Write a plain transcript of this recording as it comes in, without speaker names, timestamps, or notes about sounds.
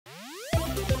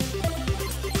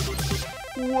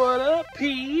What up,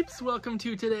 peeps? Welcome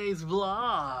to today's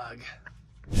vlog.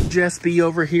 Just be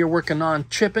over here working on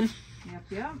chipping.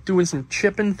 Yep. Doing some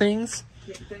chipping things.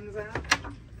 Getting things out.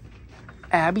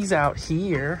 Abby's out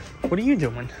here. What are you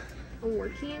doing? I'm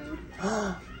working.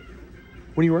 What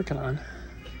are you working on?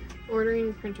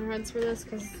 Ordering printer heads for this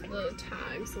because the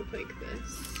tags look like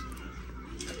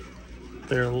this.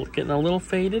 They're getting a little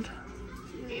faded.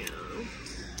 Yeah.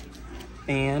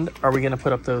 And are we gonna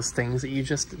put up those things that you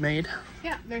just made?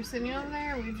 Yeah, they're sitting over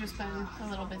there. We've just been a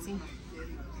little busy.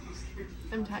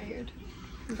 I'm tired.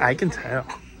 I can tell.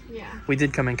 Yeah. We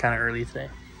did come in kind of early today.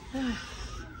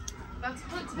 That's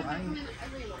what's happening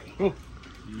every morning. Oh.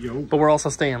 Yo. But we're also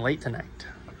staying late tonight.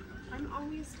 I'm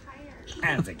always tired.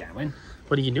 How's it going?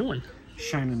 What are you doing?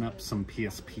 Shining up some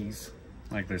PSPs.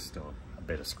 Like, there's still a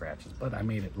bit of scratches, but I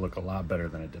made it look a lot better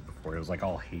than it did before. It was like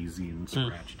all hazy and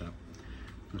scratched up.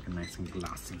 Looking nice and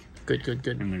glossy. Good, good,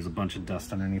 good. And there's a bunch of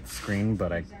dust underneath the screen,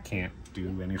 but I can't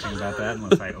do anything about that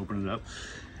unless I open it up.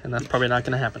 And that's probably not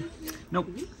going to happen. Nope.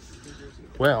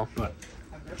 Well, But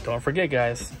don't forget,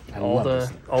 guys, I all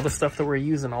love the stuff that we're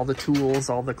using, all the tools,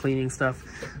 all the cleaning stuff.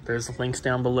 There's links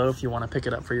down below if you want to pick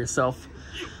it up for yourself.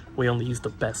 We only use the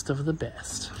best of the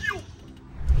best.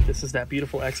 This is that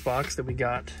beautiful Xbox that we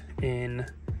got in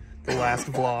the last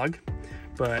vlog,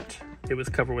 but it was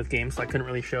covered with games, so I couldn't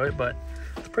really show it. But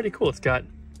it's pretty cool. It's got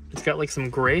like some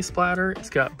gray splatter. It's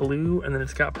got blue, and then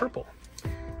it's got purple.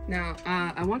 Now,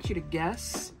 I want you to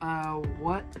guess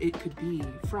what it could be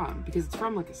from, because it's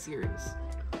from like a series.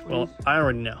 Well, I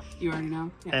already know. You already know?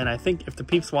 Yeah. And I think if the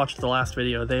peeps watched the last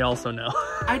video, they also know.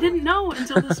 I didn't know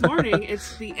until this morning.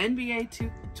 It's the NBA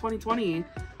 2020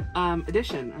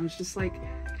 edition. I was just like,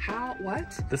 how,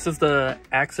 what? This is the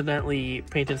accidentally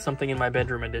painted something in my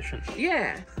bedroom edition.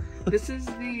 Yeah. This is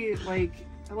the, like,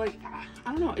 I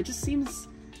don't know. It just seems...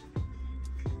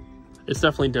 It's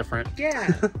definitely different.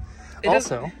 Yeah. It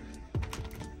Also...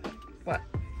 What?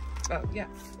 Oh, yeah.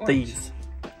 Orange. These.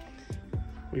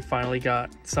 We finally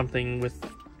got something with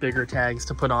bigger tags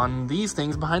to put on these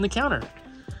things behind the counter.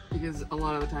 Because a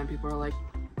lot of the time people are like,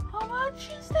 how much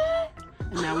is that?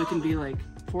 And now we can be like,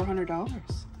 $400.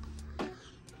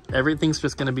 Everything's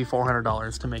just going to be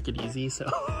 $400 to make it easy, so...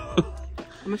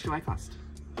 How much do I cost?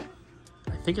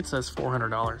 I think it says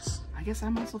 $400. I guess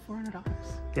I'm also $400.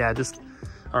 Yeah, just...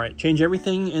 Alright, change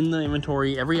everything in the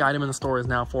inventory. Every item in the store is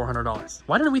now $400.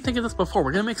 Why didn't we think of this before?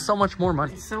 We're going to make so much more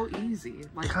money. It's so easy.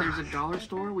 Like, there's a dollar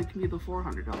store, we can be the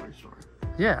 $400 store.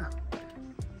 Yeah.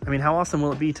 I mean, how awesome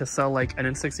will it be to sell, like, an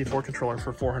N64 controller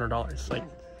for $400? Like,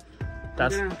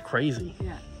 that's crazy.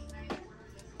 Yeah.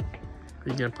 Are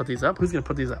you going to put these up? Who's going to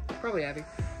put these up? Probably Abby.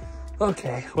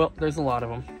 Okay, well, there's a lot of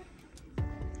them.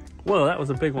 Whoa, that was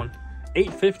a big one.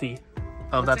 $850.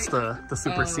 Oh, that's the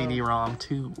Super CD-ROM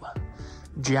 2.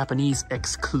 Japanese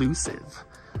exclusive.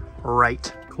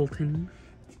 Right, Colton?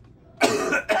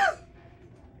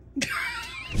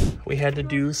 We had to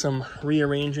do some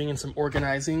rearranging and some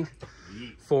organizing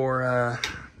for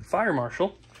Fire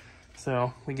Marshal.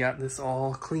 So we got this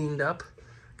all cleaned up,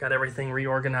 got everything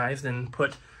reorganized and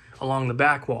put along the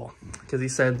back wall. Because he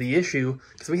said the issue,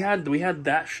 because we had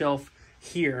that shelf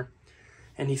here,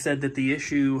 and he said that the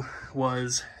issue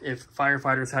was if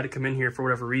firefighters had to come in here for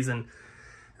whatever reason,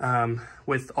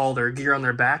 with all their gear on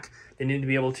their back, they need to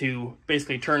be able to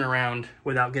basically turn around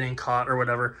without getting caught or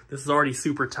whatever. This is already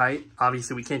super tight.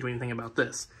 Obviously, we can't do anything about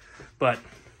this. But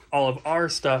all of our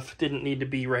stuff didn't need to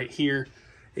be right here.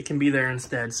 It can be there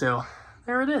instead. So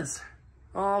there it is.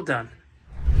 All done.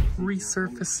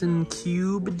 Resurfacing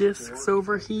cube discs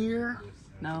over here.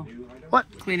 No. What?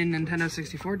 Cleaning Nintendo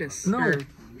 64 discs. No. Or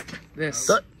this.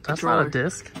 That's controller. not a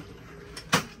disc.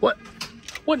 What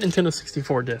Nintendo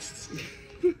 64 discs?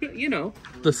 You know.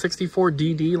 The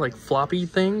 64DD, like floppy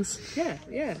things? Yeah,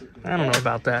 yeah. I don't know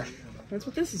about that. That's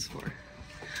what this is for.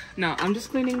 No, I'm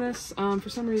just cleaning this. For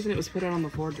some reason, it was put out on the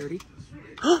floor dirty.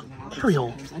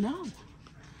 Ariel. I know.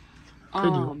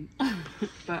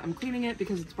 But I'm cleaning it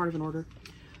because it's part of an order.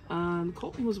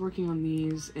 Colton was working on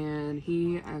these, and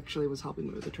he actually was helping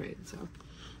me with the trade,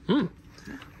 so.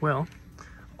 Well,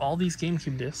 all these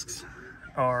GameCube discs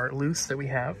are loose that we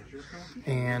have,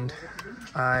 and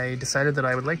I decided that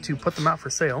I would like to put them out for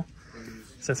sale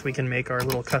since we can make our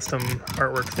little custom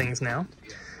artwork things now.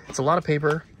 It's a lot of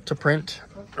paper to print,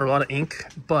 or a lot of ink,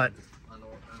 but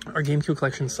our GameCube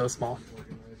collection is so small.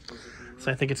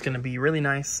 So I think it's going to be really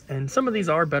nice, and some of these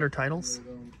are better titles.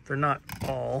 They're not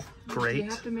all great. Do you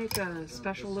have to make a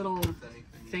special little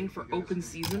thing for open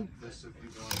season?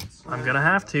 I'm going to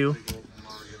have to.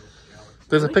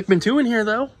 There's a Pikmin 2 in here,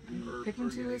 though.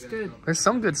 Pikmin 2 is good. There's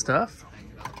some good stuff.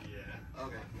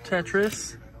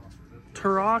 Tetris.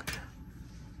 Turok,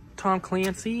 Tom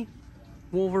Clancy,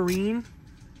 Wolverine,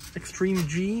 Extreme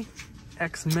G,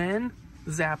 X-Men,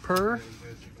 Zapper,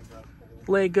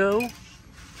 Lego,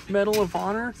 Medal of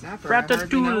Honor,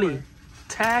 Ratatouille,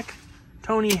 Tack,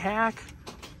 Tony Hawk.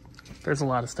 There's a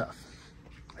lot of stuff.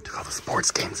 I took all the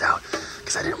sports games out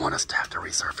because I didn't want us to have to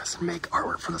resurface and make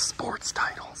artwork for the sports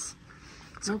titles.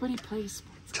 Nobody plays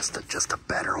sports. Just the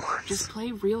better ones. Just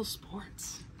play real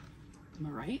sports. Am I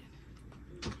right?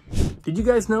 Did you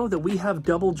guys know that we have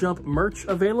Double Jump merch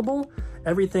available?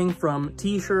 Everything from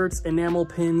t-shirts, enamel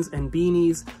pins, and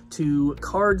beanies to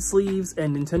card sleeves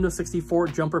and Nintendo 64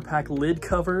 jumper pack lid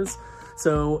covers.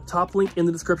 So top link in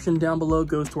the description down below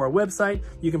goes to our website.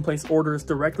 You can place orders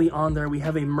directly on there. We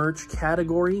have a merch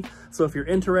category. So if you're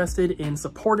interested in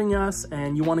supporting us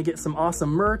and you want to get some awesome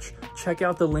merch, check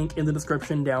out the link in the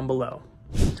description down below.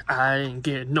 I didn't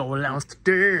get no allowance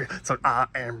today, so I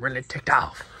am really ticked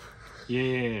off.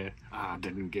 Yeah, I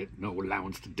didn't get no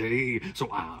allowance today, so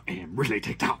I am really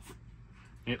ticked off.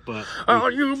 But oh,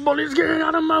 you bullies, get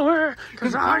out of my way,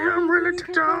 because I am really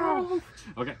ticked off.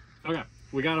 Okay,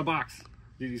 we got a box.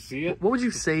 Did you see it? What would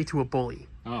you say to a bully?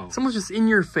 Oh. Someone's just in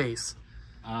your face.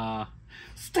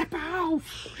 Step out!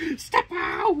 Step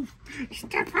out!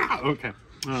 Step out! Okay.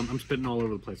 I'm spitting all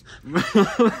over the place.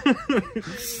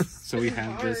 So we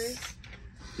have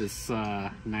this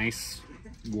nice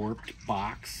warped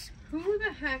box. Who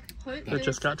the heck put that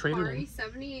just got traded in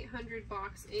 7800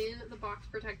 box in the box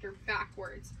protector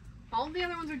backwards? All the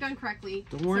other ones are done correctly.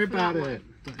 Don't worry about it.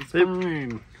 It's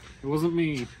fine. It wasn't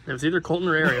me. It was either Colton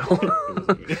or Ariel.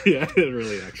 Yeah, it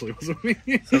really actually wasn't me.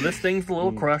 So this thing's a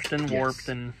little crushed and warped,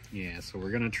 and yeah. So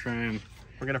we're gonna try and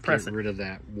press get rid of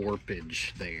that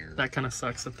warpage there. That kind of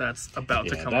sucks that that's about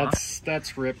to come off.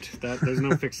 That's ripped. There's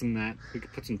no fixing that. We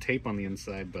could put some tape on the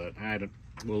inside, but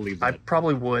we'll leave that. I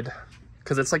probably would,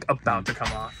 because it's like about to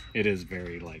come off. It is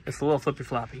very like. It's a little flippy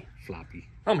floppy. Floppy.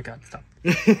 Oh my god! Stop.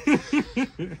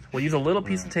 We'll use a little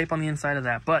piece of tape on the inside of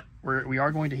that, but we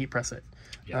are going to heat press it.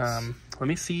 Yes. Let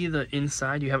me see the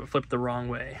inside. You have it flipped the wrong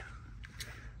way.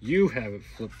 You have it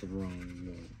flipped the wrong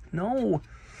way. No.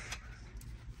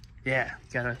 Yeah,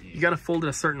 you gotta fold it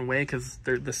a certain way because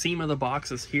the seam of the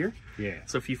box is here. Yeah.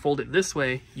 So if you fold it this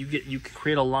way, you can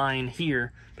create a line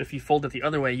here. But if you fold it the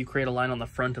other way, you create a line on the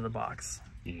front of the box.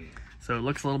 Yeah. So it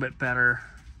looks a little bit better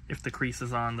if the crease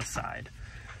is on the side.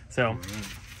 So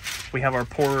we have our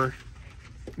poor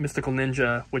Mystical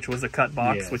Ninja, which was a cut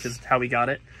box, which is how we got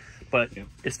it. But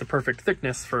it's the perfect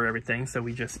thickness for everything, so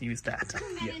we just used that.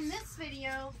 And in this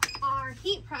video, our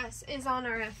heat press is on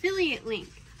our affiliate link.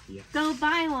 Yeah. Go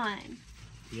buy one.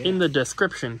 Yeah. In the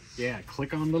description. Yeah,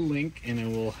 click on the link and it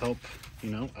will help,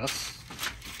 us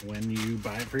when you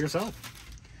buy it for yourself.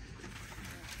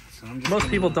 So most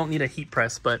people don't need a heat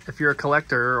press, but if you're a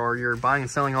collector or you're buying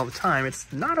and selling all the time,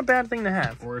 it's not a bad thing to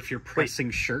have. Or if you're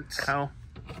pressing shirts. How?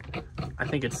 I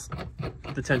think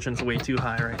the tension's way too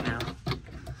high right now.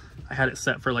 I had it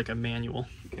set for like a manual.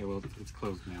 Okay, well, it's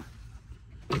closed now.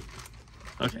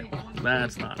 Okay, well,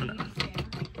 that's not enough.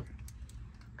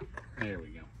 There we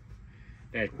go.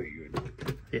 That's pretty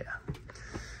good. Yeah.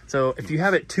 So if you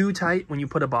have it too tight when you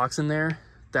put a box in there,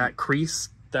 that crease,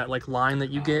 that like line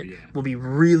that you get will be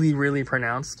really, really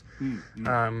pronounced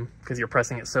because you're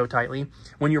pressing it so tightly.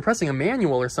 When you're pressing a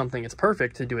manual or something, it's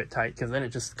perfect to do it tight because then it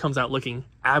just comes out looking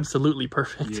absolutely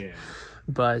perfect. Yeah.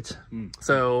 But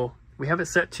so we have it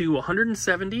set to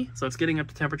 170, so it's getting up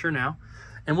to temperature now.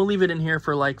 And we'll leave it in here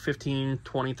for like 15,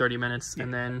 20, 30 minutes,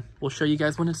 and then we'll show you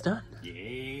guys when it's done. Yeah.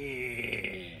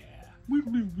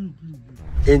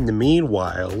 In the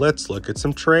meanwhile, let's look at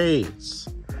some trades.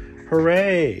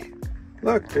 Hooray!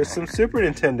 Look, there's some Super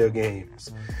Nintendo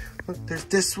games. Look, there's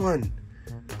this one,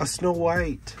 a Snow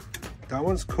White. That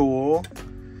one's cool.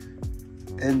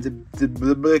 And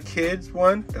the kids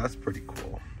one, that's pretty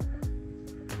cool.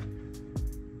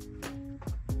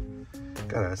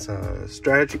 Got a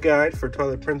strategy guide for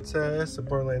Twilight Princess, a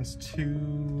Borderlands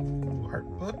 2 art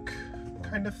book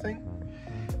kind of thing.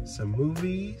 Some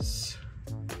movies.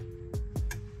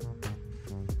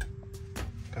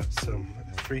 Got some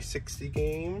 360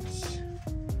 games.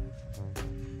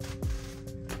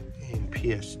 And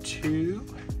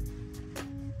PS2.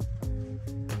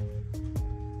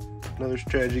 Another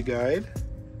strategy guide.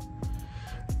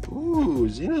 Ooh,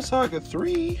 Xenosaga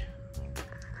 3.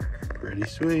 Pretty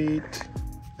sweet.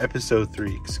 Episode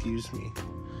 3, excuse me.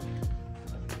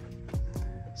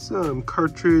 Some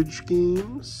cartridge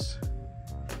games.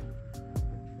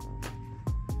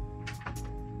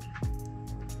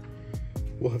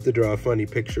 We'll have to draw a funny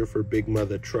picture for Big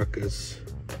Mother Truckers.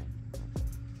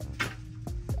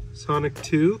 Sonic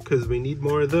 2, because we need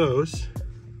more of those.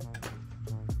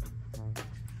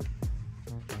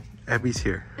 Abby's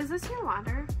here. Is this your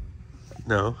water?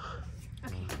 No.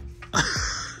 Okay.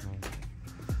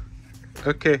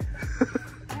 Okay.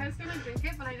 I was gonna drink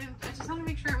it, but I didn't. I just wanted to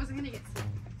make sure I wasn't gonna get sick.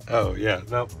 Oh, yeah.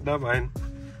 No, not mine.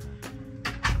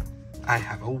 I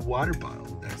have a water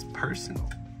bottle that's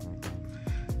personal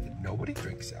that nobody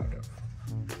drinks out of.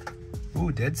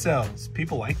 Ooh, Dead Cells.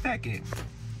 People like that game.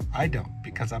 I don't,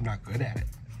 because I'm not good at it.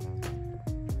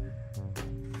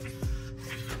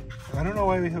 I don't know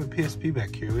why we have a PSP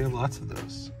back here. We have lots of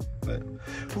those. But,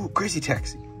 ooh, Crazy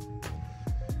Taxi.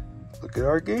 Look at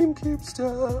our GameCube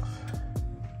stuff.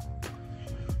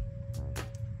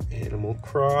 Animal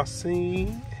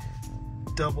Crossing.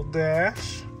 Double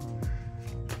Dash.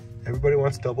 Everybody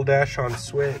wants Double Dash on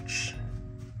Switch.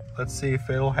 Let's see if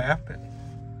it'll happen.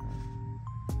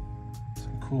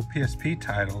 Some cool PSP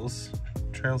titles.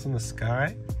 Trails in the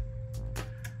Sky.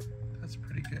 That's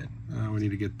pretty good. We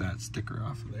need to get that sticker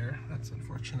off of there. That's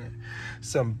unfortunate.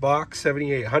 Some Box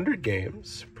 7800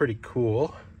 games. Pretty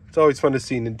cool. It's always fun to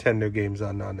see Nintendo games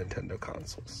on non-Nintendo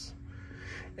consoles.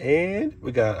 And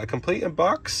we got a complete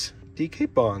unbox. DK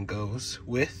Bongos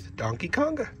with Donkey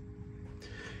Konga.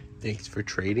 Thanks for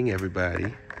trading,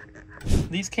 everybody.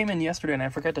 These came in yesterday and I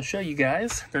forgot to show you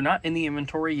guys. They're not in the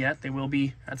inventory yet. They will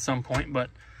be at some point, but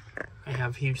I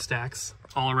have huge stacks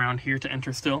all around here to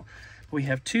enter still. We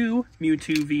have 2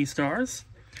 Mewtwo V-Stars.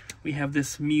 We have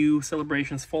this Mew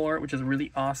Celebrations Full Art, which is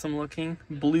really awesome looking.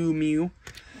 Blue Mew.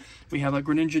 We have a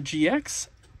Greninja GX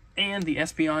and the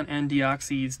Espeon and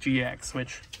Deoxys GX,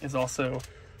 which is also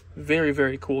very,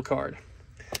 very cool card.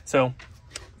 So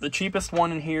the cheapest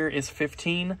one in here is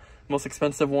 15. Most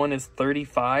expensive one is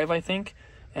 35, I think.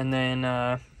 And then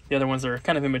the other ones are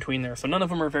kind of in between there. So none of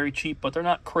them are very cheap, but they're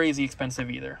not crazy expensive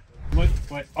either. What?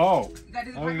 Oh.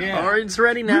 Oh, yeah. All right, it's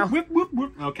ready now. Whoop, whoop,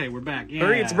 whoop, whoop. Okay, we're back. Yeah.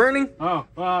 Hurry, it's burning. Oh,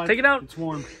 take it out. It's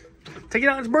warm. Take it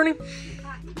out, it's burning.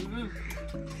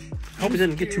 Hope it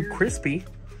didn't get too crispy.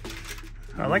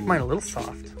 I like mine a little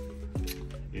soft.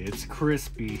 It's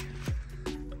crispy.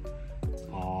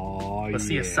 Oh, Let's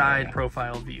see a side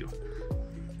profile view.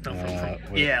 No,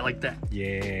 yeah, like that.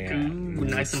 Yeah. Ooh,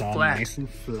 nice and flat. Nice and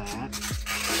flat.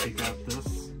 Take out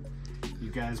this. You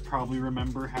guys probably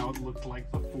remember how it looked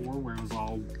like before, where it was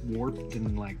all warped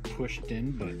and like pushed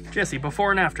in, but Jesse,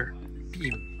 before and after.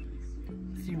 Okay.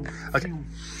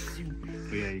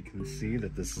 But yeah, you can see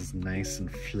that this is nice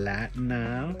and flat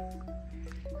now.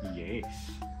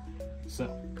 Yes.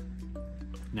 So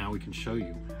now we can show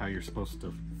you how you're supposed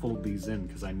to fold these in,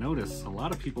 because I notice a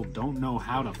lot of people don't know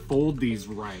how to fold these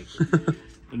right.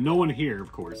 And no one here,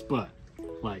 of course, but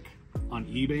like on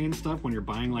eBay and stuff, when you're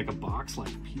buying like a box,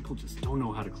 like people just don't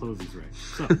know how to close these right.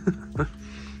 So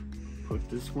put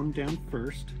this one down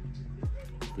first.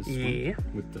 This one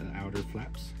with the outer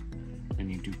flaps. And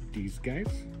you do these guys.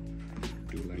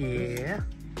 Do like this.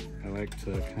 I like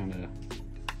to kind of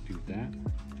do that.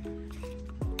 And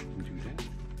do that.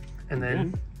 And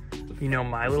then, you know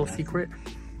my little secret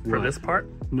for this part?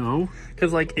 No.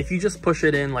 Because like if you just push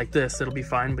it in like this, it'll be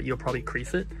fine, but you'll probably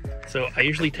crease it. So I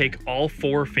usually take all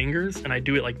 4 fingers and I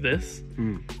do it like this,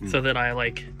 so that I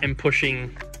like am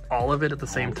pushing all of it at the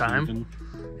same time. Even.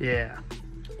 Yeah.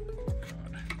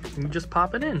 And you just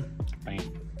pop it in. Bam.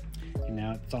 And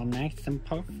now it's all nice and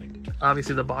perfect.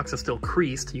 Obviously the box is still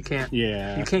creased. You can't.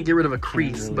 Yeah. You can't get rid of a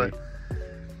crease, really,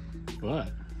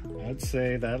 but I'd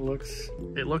say that looks.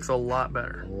 It looks a lot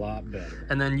better. A lot better.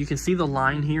 And then you can see the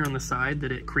line here on the side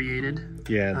that it created.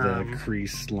 Yeah, the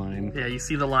crease line. Yeah, you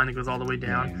see the line that goes all the way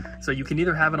down. Yeah. So you can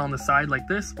either have it on the side like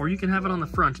this, or you can have it on the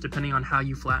front, depending on how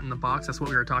you flatten the box. That's what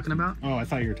we were talking about. Oh, I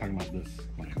thought you were talking about this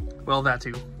line. Well, that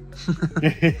too.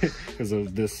 Because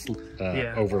of this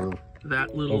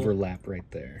that little overlap right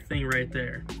there. Thing right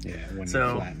there. Yeah, when you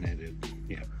flatten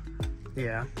it,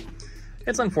 yeah.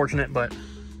 It's unfortunate, but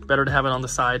better to have it on the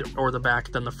side or the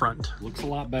back than the front. Looks a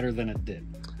lot better than it did.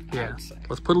 Yeah.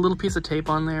 Let's put a little piece of tape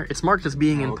on there. It's marked as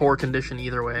being in poor condition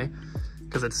either way,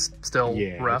 because it's still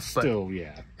rough, but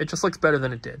it just looks better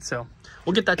than it did. So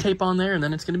we'll get that tape on there and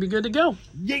then it's going to be good to go.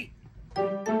 Yay!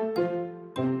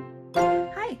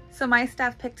 Hi, so my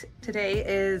staff pick today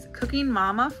is Cooking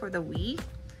Mama for the Wii.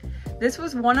 This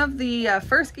was one of the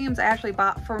first games I actually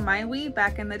bought for my Wii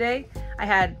back in the day. I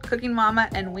had Cooking Mama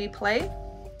and Wii Play,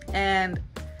 and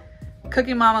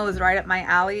Cooking Mama was right up my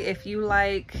alley. If you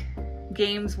like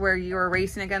games where you're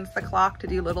racing against the clock to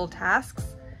do little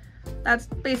tasks, that's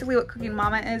basically what Cooking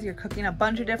Mama is. You're cooking a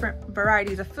bunch of different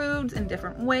varieties of foods in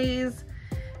different ways,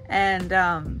 and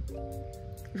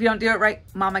if you don't do it right,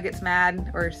 Mama gets mad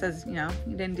or says, you know,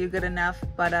 you didn't do good enough.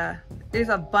 But there's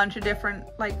a bunch of different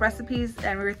like recipes,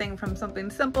 and everything from something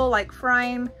simple like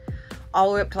frying all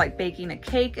the way up to like baking a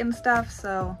cake and stuff.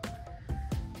 So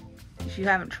If you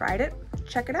haven't tried it,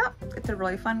 check it out. It's a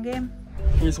really fun game.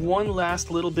 Here's one last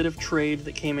little bit of trade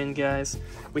that came in, guys.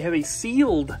 We have a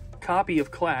sealed copy of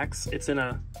Clax. It's in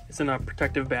a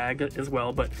protective bag as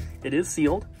well, but it is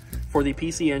sealed for the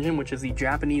PC Engine, which is the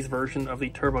Japanese version of the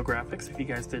TurboGrafx, if you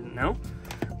guys didn't know.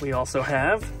 We also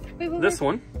have this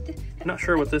one. I'm not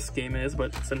sure what this game is,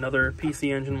 but it's another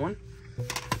PC Engine one.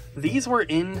 These were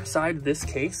inside this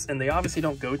case, and they obviously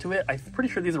don't go to it. I'm pretty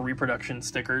sure these are reproduction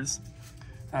stickers,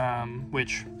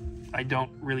 which I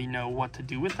don't really know what to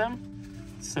do with them.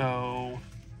 So,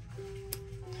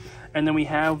 and then we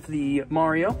have the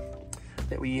Mario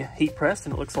that we heat pressed,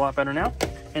 and it looks a lot better now.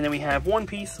 And then we have one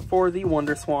piece for the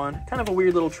Wonder Swan. Kind of a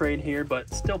weird little trade here,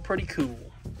 but still pretty cool.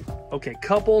 Okay,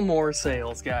 couple more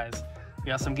sales, guys. We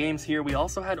got some games here. We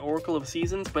also had Oracle of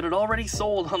Seasons, but it already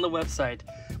sold on the website.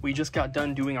 We just got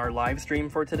done doing our live stream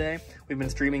for today. We've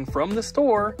been streaming from the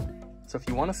store, so if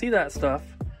you want to see that stuff,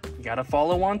 you gotta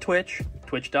follow on Twitch,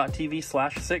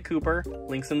 twitch.tv/SitCooper.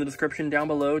 Links in the description down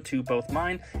below to both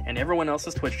mine and everyone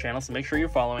else's Twitch channel, so make sure you're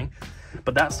following.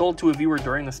 But that sold to a viewer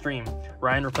during the stream.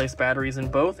 Ryan replaced batteries in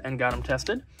both and got them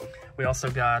tested. We also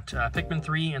got Pikmin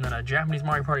 3 and then a Japanese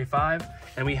Mario Party 5.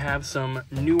 And we have some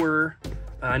newer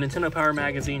Nintendo Power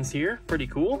magazines here. Pretty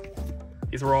cool.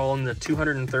 These were all in the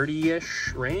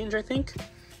 230-ish range, I think.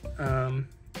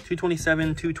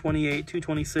 227, 228,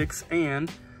 226, and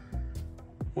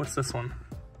what's this one?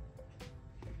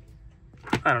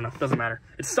 I don't know, doesn't matter.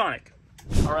 It's Sonic.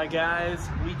 All right, guys,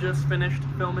 we just finished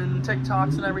filming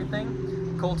TikToks and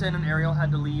everything. Colton and Ariel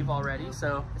had to leave already,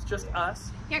 so it's just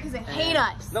us. Yeah, because they hate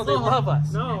us. No, they love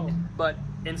us. No. But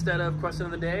instead of question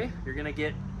of the day, you're gonna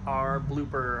get our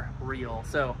blooper reel.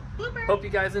 So, hope you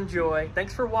guys enjoy.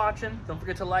 Thanks for watching. Don't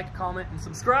forget to like, comment, and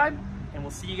subscribe, and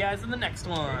we'll see you guys in the next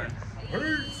one.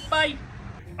 Peace. Bye.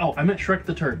 Oh, I meant Shrek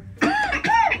the Turd.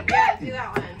 Yeah, do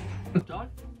that one. Dog?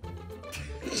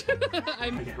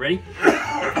 Okay, ready?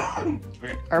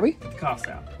 Are we? Cough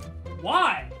sound.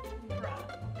 Why?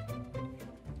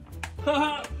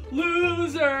 Haha,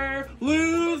 loser!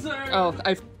 Loser! Oh,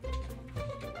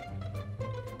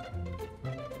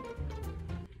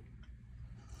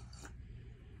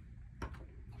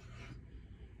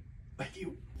 Thank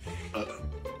you.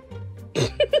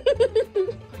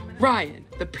 Ryan,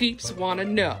 the peeps want to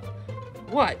know,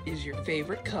 what is your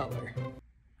favorite color?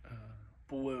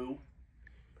 Blue.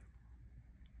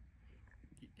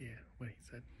 Yeah, what he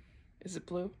said. Is it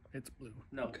blue? It's blue.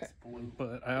 No, Okay. it's blue.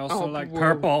 But I also like blue.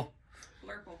 purple.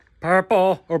 Blurple.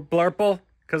 Purple or blurple,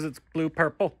 because it's blue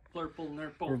purple. Blurple, Or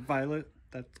nurple. violet,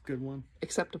 that's a good one.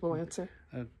 Acceptable answer.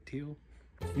 Teal.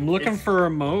 I'm looking for a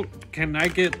remote. Can I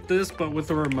get this, but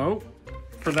with a remote?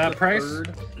 For that price?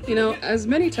 Bird. You know, as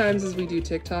many times as we do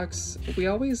TikToks, we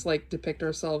always like depict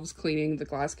ourselves cleaning the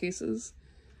glass cases.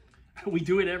 We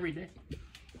do it every day.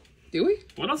 Do we?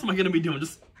 What else am I gonna be doing?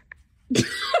 Just.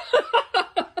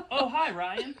 Oh, hi,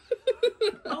 Ryan.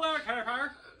 Hello,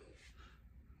 Carter.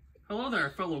 Hello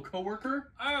there, fellow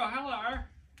coworker. Oh, hello.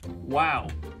 Wow,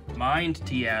 mind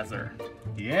Tiazer.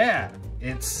 Yeah,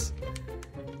 it's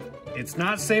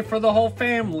not safe for the whole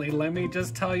family, let me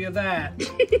just tell you that.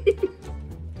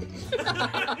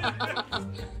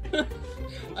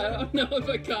 I don't know if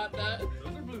I caught that.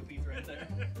 Those are bloopies right there.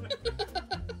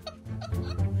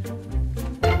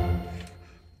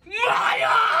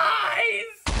 Maya!